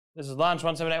This is lunch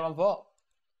 17814.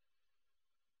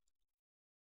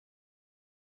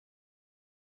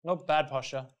 Not bad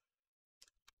posture.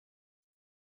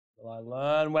 Will I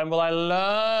learn? When will I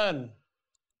learn?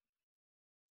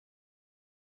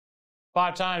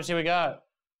 5 times. Here we go.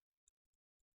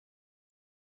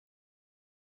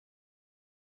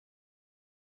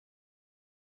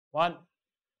 1,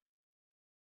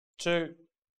 2,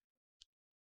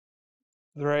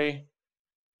 3,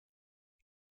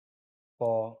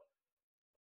 4,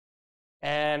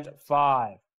 and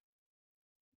 5.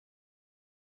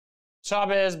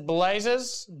 Top is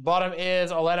Blazers. Bottom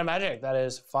is Orlando Magic. That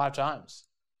is 5 times.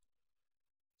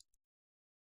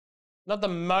 Not the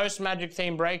most Magic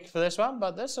theme break for this one,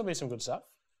 but this will be some good stuff.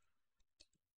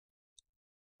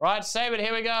 Right, save it.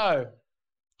 Here we go.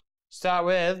 Start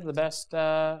with the best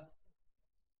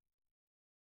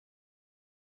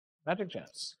Magic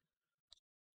chance.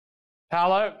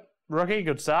 Paolo, rookie,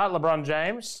 good start. LeBron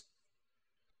James.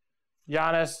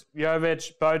 Giannis,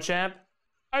 Jovic, Beauchamp.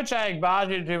 Ochai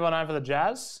Agbaji, 249 for the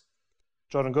Jazz.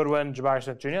 Jordan Goodwin, Jabari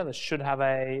Smith Jr. This should have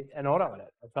an auto in it.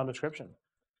 A fun description.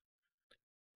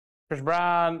 Chris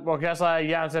Brown, Walker Kessler,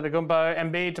 Giannis Antetokounmpo,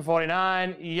 Embiid to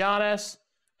 49, Giannis,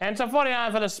 and to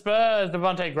 49 for the Spurs,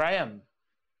 Devontae Graham.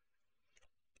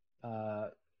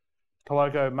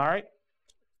 Koloko Murray.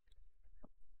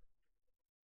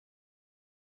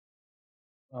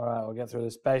 All right, we'll get through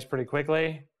this base pretty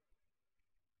quickly.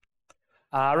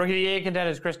 Rookie of the Year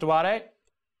contenders Chris Duarte.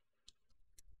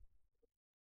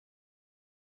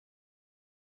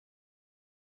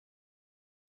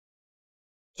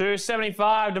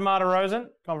 $275, DeMar DeRozan,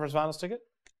 conference finals ticket.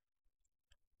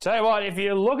 Tell you what, if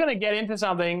you're looking to get into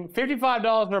something,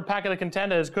 $55 for a pack of the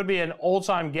contenders could be an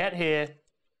all-time get here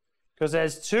because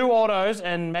there's 2 autos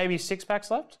and maybe 6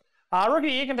 packs left. Rookie of the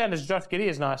Year contenders Josh Giddey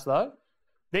is nice though.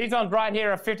 These ones right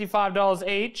here are $55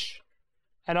 each,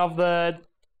 and of the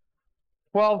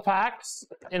 12 packs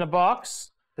in a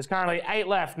box, there's currently 8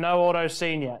 left, no autos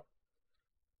seen yet.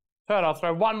 Third, I'll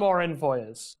throw one more in for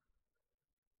you.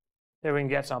 See if we can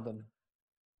get something.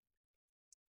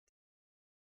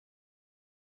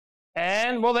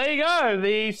 And, well, there you go.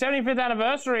 The 75th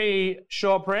anniversary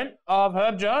short print of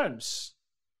Herb Jones.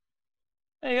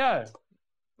 There you go.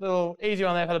 Little easy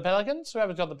one there for the Pelicans.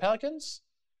 Whoever's got the Pelicans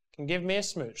can give me a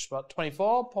smooch. Spot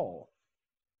 24, Paul.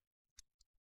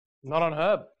 Not on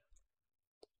Herb.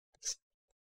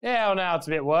 Yeah, well, now it's a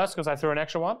bit worse because I threw an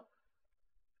extra one.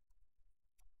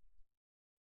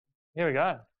 Here we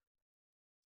go.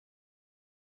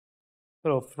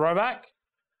 Little throwback.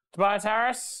 Tobias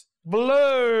Harris.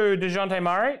 Blue, DeJounte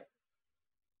Murray.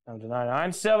 Number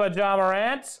 99. Silver, Ja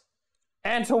Morant.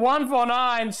 And to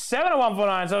 149, 7 to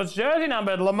 149. So it's jersey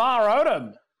numbered Lamar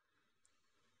Odom.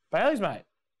 Bailey's mate.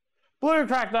 Blue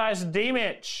cracked ice,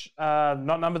 D-Mitch.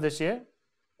 Not numbered this year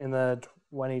in the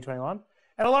 2021.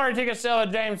 And a lottery ticket seller,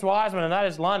 James Wiseman. And that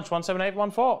is lunch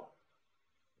 17814.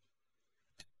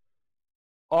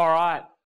 All right.